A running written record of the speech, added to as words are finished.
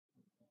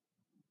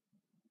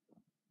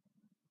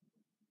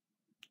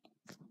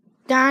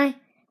Guy,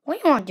 what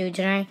do you want to do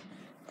today?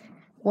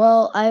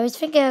 Well, I was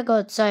thinking I'd go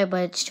outside,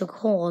 but it's too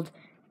cold.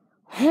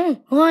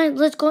 Alright,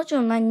 let's go to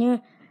my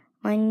new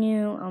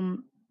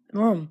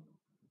room.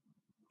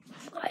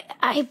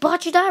 I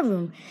bought you that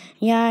room.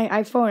 Yeah,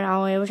 I threw it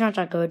out. It was not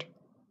that good.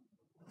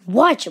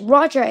 What?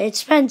 Roger, I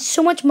spent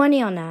so much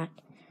money on that.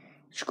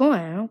 Screw it,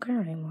 I don't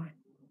care anymore.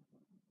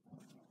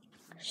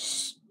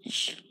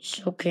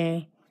 It's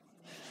okay.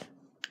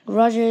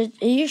 Roger,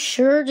 are you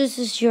sure this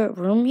is your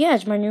room? Yeah,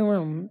 it's my new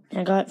room.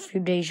 I got it a few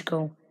days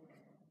ago.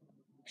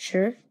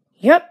 Sure?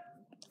 Yep.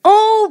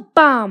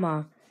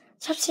 Obama!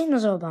 Stop saying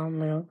those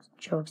Obama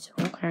jokes.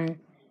 Okay.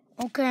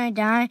 Okay,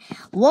 Dad.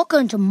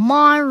 Welcome to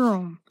my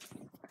room.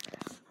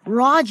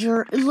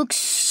 Roger, it looks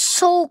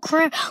so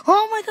cramped.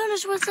 Oh my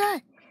goodness, what's that?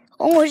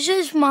 Oh, it's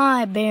just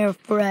my bear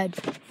Fred.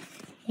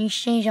 He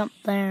stays up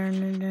there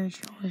and then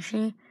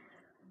see.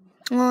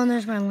 Oh,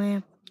 there's my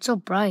lamp. It's so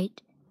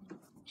bright.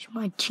 It's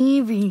my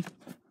TV.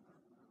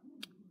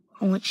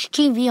 Oh, it's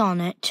TV on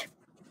it.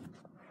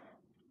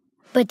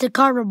 But it's a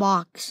cardboard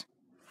box.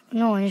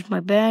 No, it's my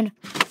bed.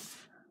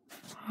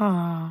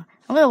 I'm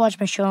gonna watch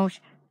my shows.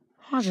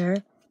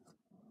 Roger.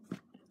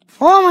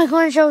 Oh my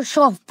goodness, that was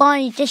so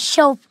funny. That's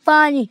so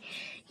funny.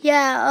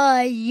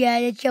 Yeah,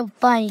 that's so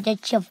funny.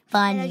 That's so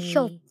funny. Yeah, that's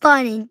so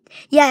funny.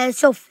 Yeah, that's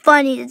so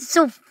funny. It's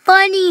so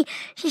funny.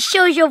 This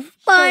show's so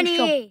funny.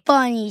 So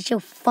funny. So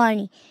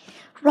funny.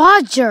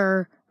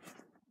 Roger,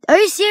 are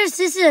you serious?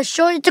 This is a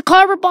show. It's a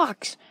cardboard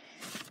box.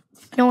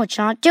 No, it's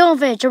not. Deal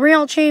with it. It's a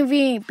real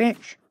TV,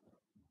 bitch.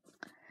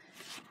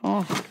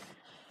 Oh,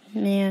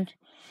 man.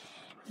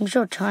 I'm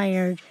so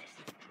tired.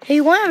 Hey,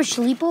 you want to have a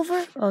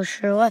sleepover? Oh,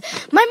 sure. What?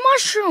 My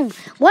mushroom!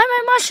 What are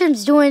my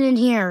mushrooms doing in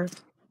here?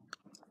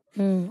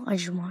 I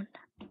just want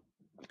that.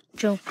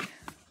 Joe,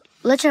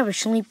 let's have a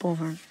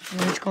sleepover.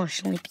 Let's go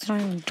sleep. It's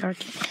not even dark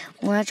yet.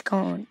 Let's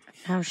go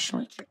have a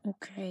sleep.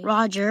 Okay.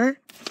 Roger?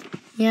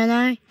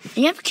 Yeah,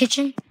 do you have a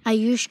kitchen? I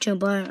used to,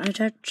 but I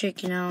started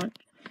checking out.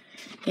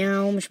 Yeah, I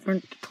almost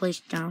burnt the place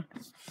down.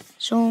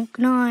 So,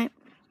 good night.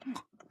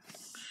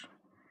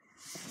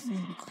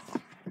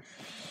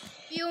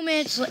 Few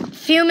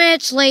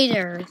minutes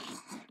later.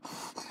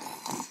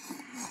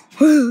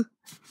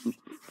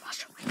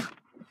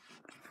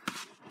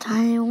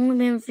 Time only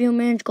been a few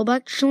minutes. Go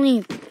back to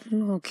sleep.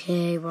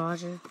 Okay,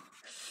 Roger.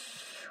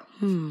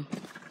 I'm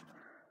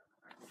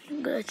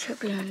gonna check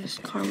behind this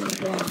cardboard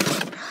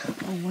box.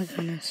 Oh my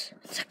goodness.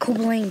 It's a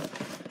Kobling.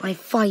 I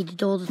fight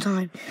it all the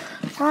time.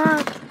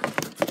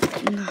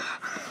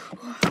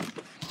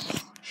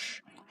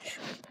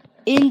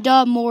 In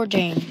the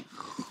morning.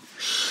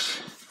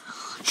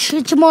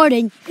 It's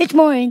morning. It's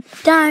morning.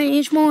 Darn,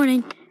 it's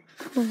morning.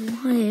 Oh,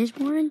 what is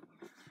morning?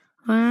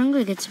 I'm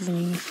gonna get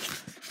something.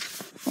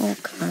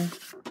 Okay.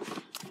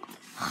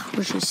 I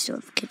wish I still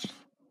have a kitchen.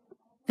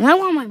 And I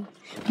want my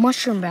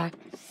mushroom back.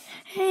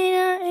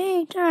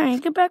 Hey, Darn,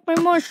 get back my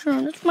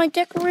mushroom. That's my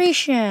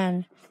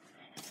decoration.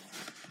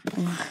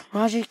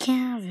 Roger, you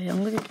can't have it.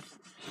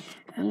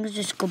 I'm gonna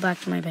just go back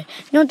to my bed.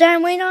 No,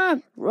 Darn, wait up.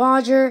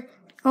 Roger.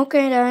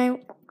 Okay, Darn,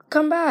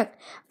 come back.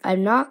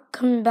 I'm not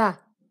coming back.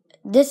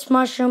 This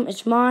mushroom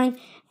is mine,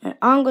 and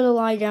I'm gonna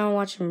lie down and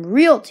watch some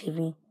real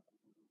TV.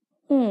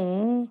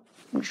 I'm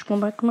just going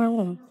back to my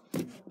room.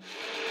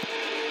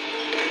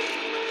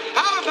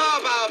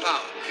 Power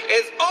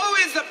is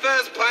always the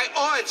first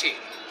priority.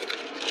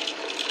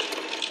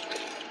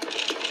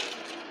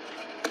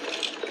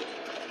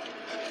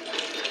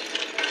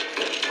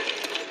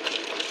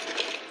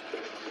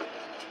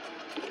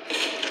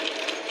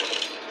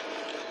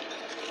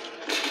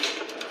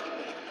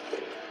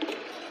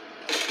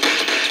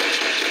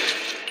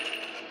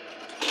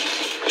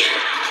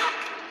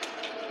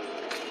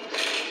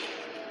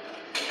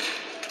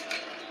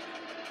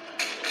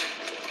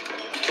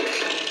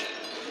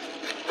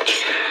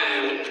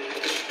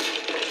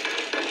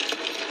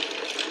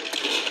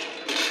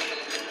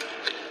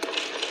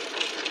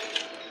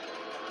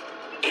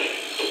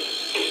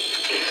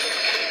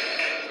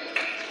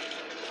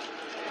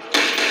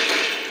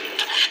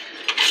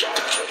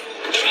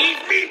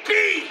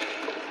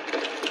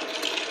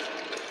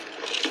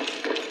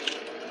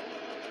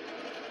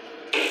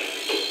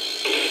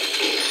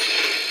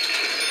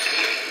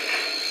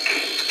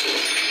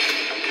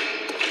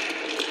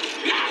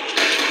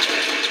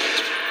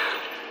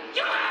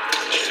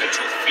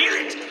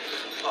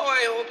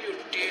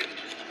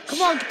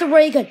 Come on, get the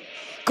ray gun.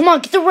 Come on,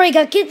 get the ray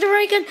gun. Get the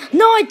ray gun.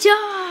 No, I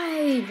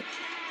died.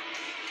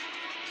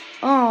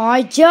 Oh,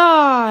 I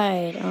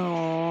died.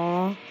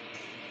 Aww.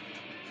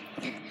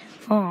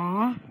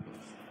 Aww.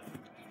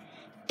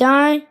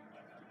 Die.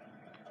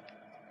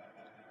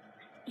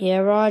 Yeah,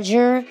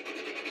 Roger.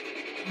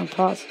 I'll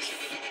pause.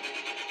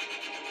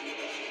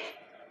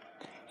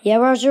 Yeah,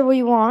 Roger, what do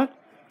you want?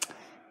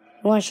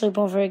 You want to sleep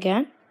over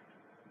again?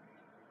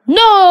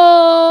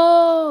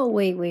 No!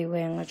 Wait. I'm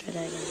going to try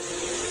that again.